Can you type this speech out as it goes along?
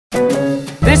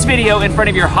This video in front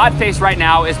of your hot face right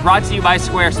now is brought to you by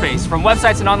Squarespace. From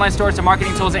websites and online stores to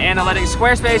marketing tools and analytics,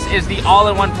 Squarespace is the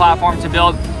all-in-one platform to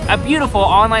build a beautiful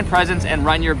online presence and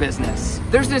run your business.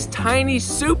 There's this tiny,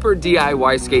 super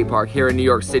DIY skate park here in New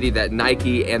York City that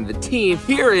Nike and the team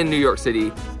here in New York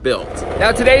City built.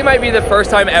 Now today might be the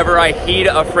first time ever I heed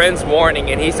a friend's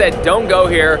warning, and he said, don't go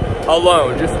here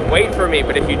alone, just wait for me.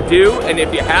 But if you do, and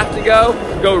if you have to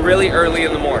go really early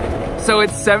in the morning. So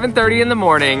it's 7:30 in the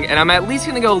morning, and I'm at least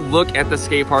gonna go look at the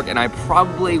skate park, and I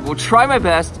probably will try my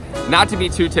best not to be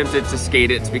too tempted to skate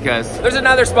it, because there's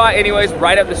another spot anyways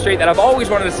right up the street that I've always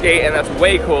wanted to skate, and that's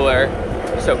way cooler.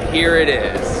 So here it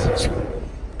is.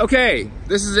 Okay,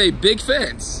 this is a big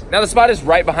fence. Now the spot is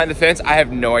right behind the fence. I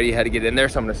have no idea how to get in there,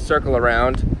 so I'm gonna circle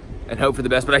around and hope for the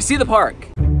best, but I see the park.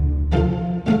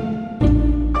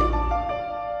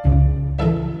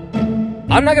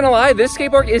 I'm not gonna lie, this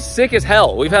skate park is sick as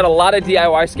hell. We've had a lot of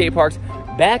DIY skate parks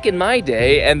back in my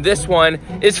day, and this one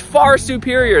is far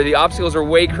superior. The obstacles are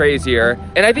way crazier,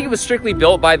 and I think it was strictly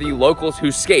built by the locals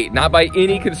who skate, not by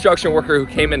any construction worker who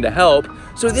came in to help.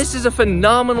 So this is a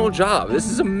phenomenal job.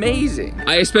 This is amazing.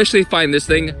 I especially find this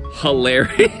thing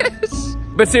hilarious.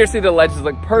 But seriously, the ledges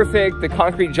look perfect. The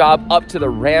concrete job up to the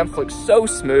ramps looks so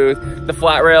smooth. The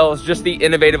flat rails, just the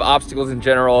innovative obstacles in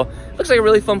general. Looks like a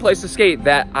really fun place to skate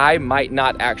that I might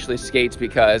not actually skate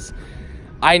because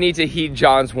I need to heed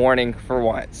John's warning for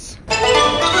once.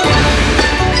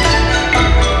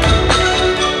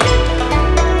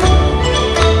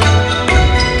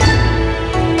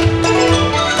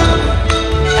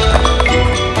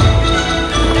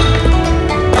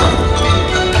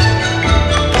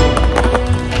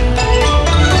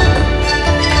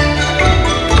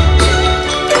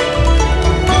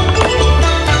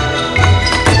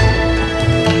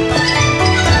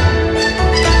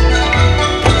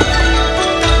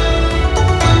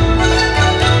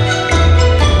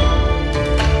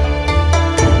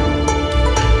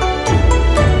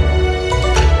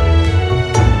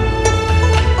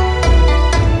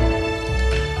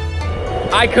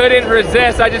 I couldn't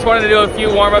resist. I just wanted to do a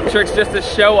few warm-up tricks just to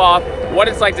show off what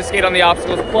it's like to skate on the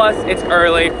obstacles. Plus, it's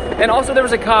early. And also there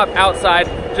was a cop outside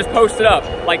just posted up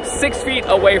like 6 feet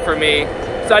away from me.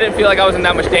 So I didn't feel like I was in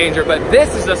that much danger, but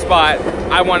this is the spot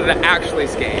I wanted to actually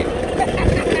skate.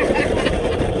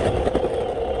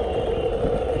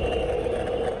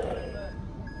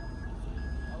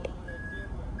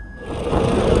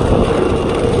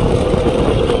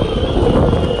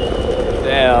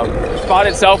 The spot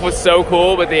itself was so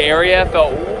cool, but the area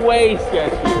felt way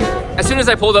sketchy. As soon as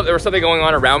I pulled up, there was something going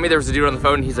on around me. There was a dude on the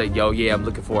phone, and he's like, yo, yeah, I'm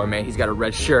looking for him, man. He's got a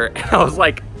red shirt. And I was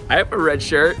like, I have a red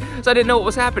shirt? So I didn't know what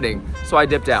was happening. So I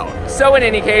dipped out. So in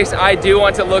any case, I do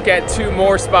want to look at 2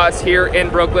 more spots here in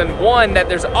Brooklyn. One that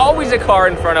there's always a car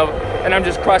in front of, and I'm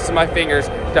just crossing my fingers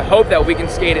to hope that we can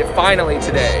skate it finally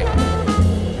today.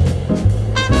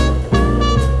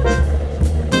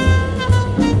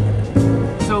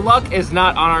 Luck is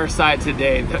not on our side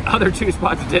today. The other 2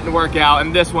 spots didn't work out,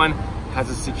 and this one has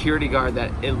a security guard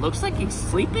that it looks like he's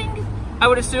sleeping, I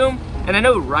would assume. And I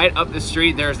know right up the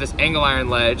street there's this angle iron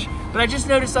ledge, but I just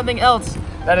noticed something else.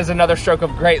 That is another stroke of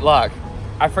great luck.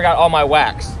 I forgot all my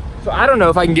wax. So I don't know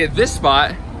if I can get this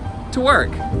spot to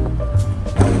work.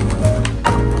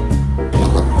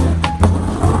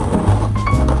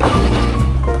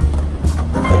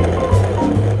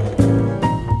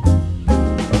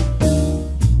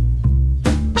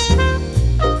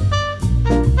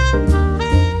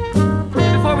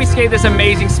 This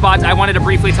amazing spot, I wanted to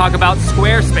briefly talk about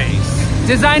Squarespace.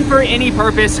 Designed for any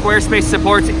purpose, Squarespace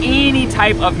supports any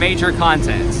type of major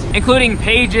content, including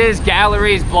pages,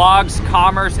 galleries, blogs,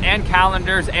 commerce, and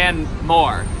calendars, and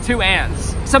more. 2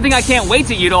 ands. Something I can't wait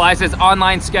to utilize is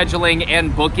online scheduling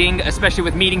and booking, especially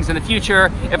with meetings in the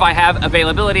future. If I have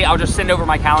availability, I'll just send over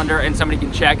my calendar and somebody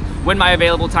can check when my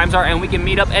available times are and we can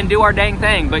meet up and do our dang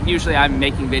thing. But usually I'm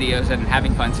making videos and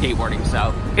having fun skateboarding,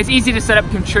 so it's easy to set up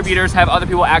contributors, have other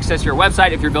people access your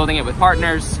website if you're building it with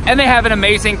partners. And they have an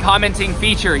amazing commenting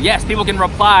feature. Yes, people can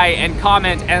reply and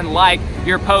comment and like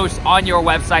your posts on your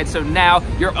website, so now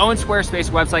your own Squarespace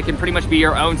website can pretty much be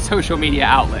your own social media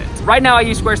outlet. Right now I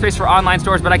use Squarespace for online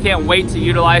stores, but I can't wait to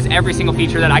utilize every single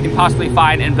feature that I can possibly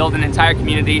find and build an entire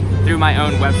community through my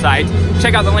own website.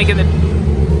 Check out the link in the...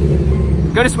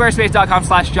 Go to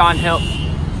squarespace.com/JohnHill.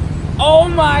 Oh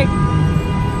my...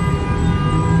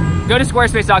 Go to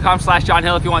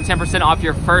squarespace.com/JohnHill if you want 10% off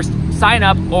your first sign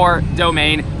up or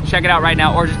domain. Check it out right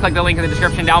now, or just click the link in the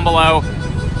description down below.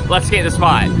 Let's skate the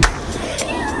spot.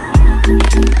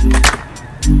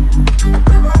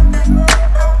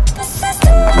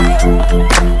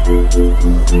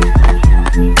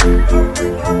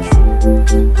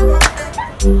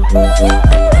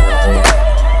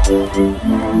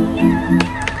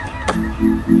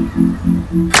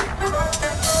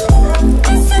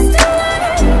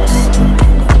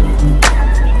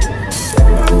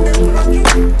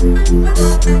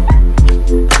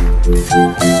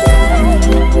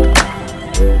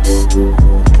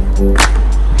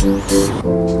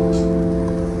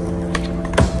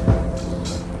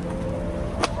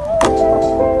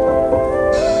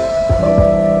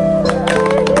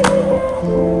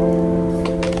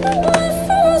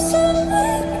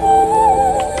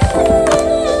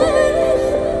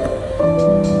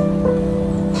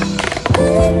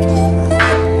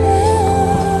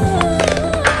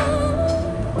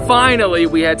 Finally,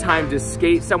 we had time to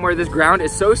skate somewhere. This ground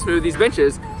is so smooth. These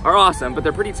benches are awesome, but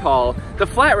they're pretty tall. The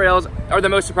flat rails are the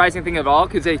most surprising thing of all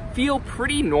because they feel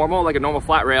pretty normal, like a normal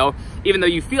flat rail, even though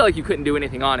you feel like you couldn't do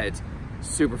anything on it.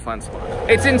 Super fun spot.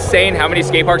 It's insane how many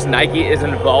skate parks Nike is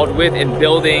involved with in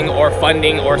building or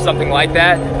funding or something like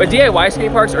that. But DIY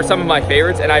skate parks are some of my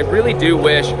favorites, and I really do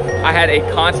wish I had a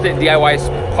constant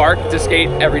DIY park to skate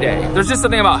every day. There's just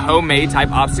something about homemade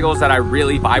type obstacles that I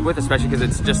really vibe with, especially because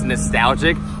it's just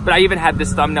nostalgic. But I even had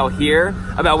this thumbnail here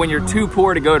about when you're too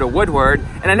poor to go to Woodward,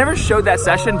 and I never showed that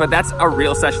session, but that's a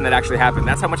real session that actually happened.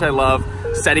 That's how much I love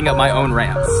setting up my own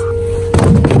ramps.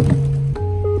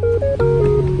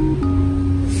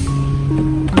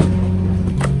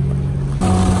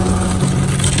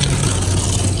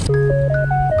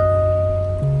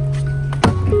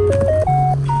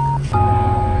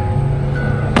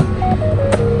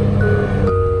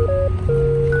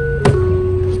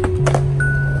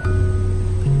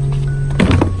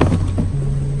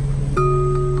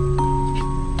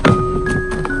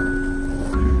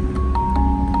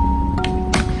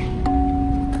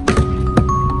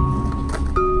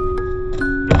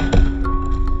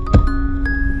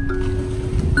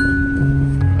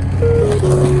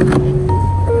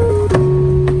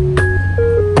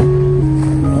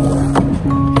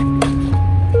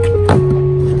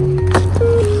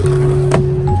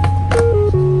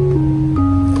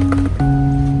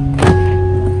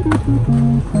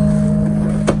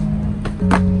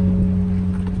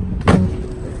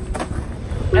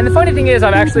 And the funny thing is,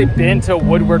 I've actually been to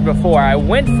Woodward before. I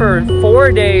went for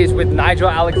 4 days with Nigel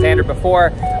Alexander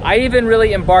before I even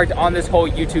really embarked on this whole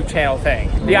YouTube channel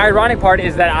thing. The ironic part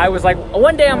is that I was like,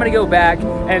 one day I'm gonna go back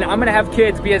and I'm gonna have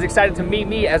kids be as excited to meet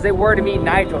me as they were to meet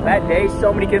Nigel. That day,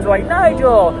 so many kids were like,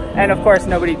 Nigel! And of course,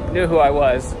 nobody knew who I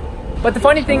was. But the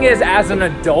funny thing is, as an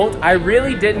adult, I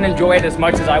really didn't enjoy it as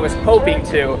much as I was hoping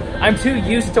to. I'm too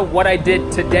used to what I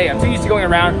did today. I'm too used to going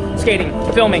around skating,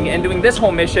 filming, and doing this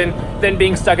whole mission than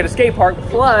being stuck at a skate park.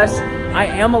 Plus, I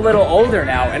am a little older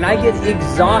now, and I get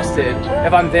exhausted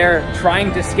if I'm there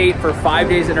trying to skate for 5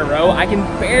 days in a row. I can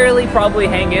barely probably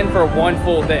hang in for 1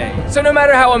 full day. So no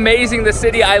matter how amazing the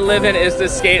city I live in is to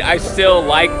skate, I still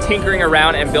like tinkering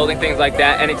around and building things like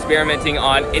that and experimenting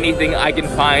on anything I can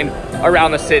find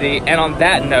around the city. And on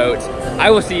that note,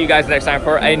 I will see you guys next time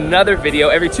for another video.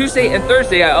 Every Tuesday and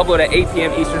Thursday, I upload at 8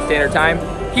 p.m. Eastern Standard Time.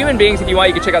 Human Beings, if you want,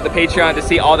 you can check out the Patreon to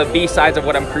see all the B-sides of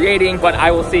what I'm creating, but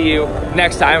I will see you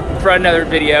next time for another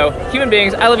video. Human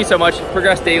Beings, I love you so much.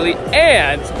 Progress daily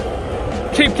and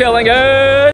keep killing it.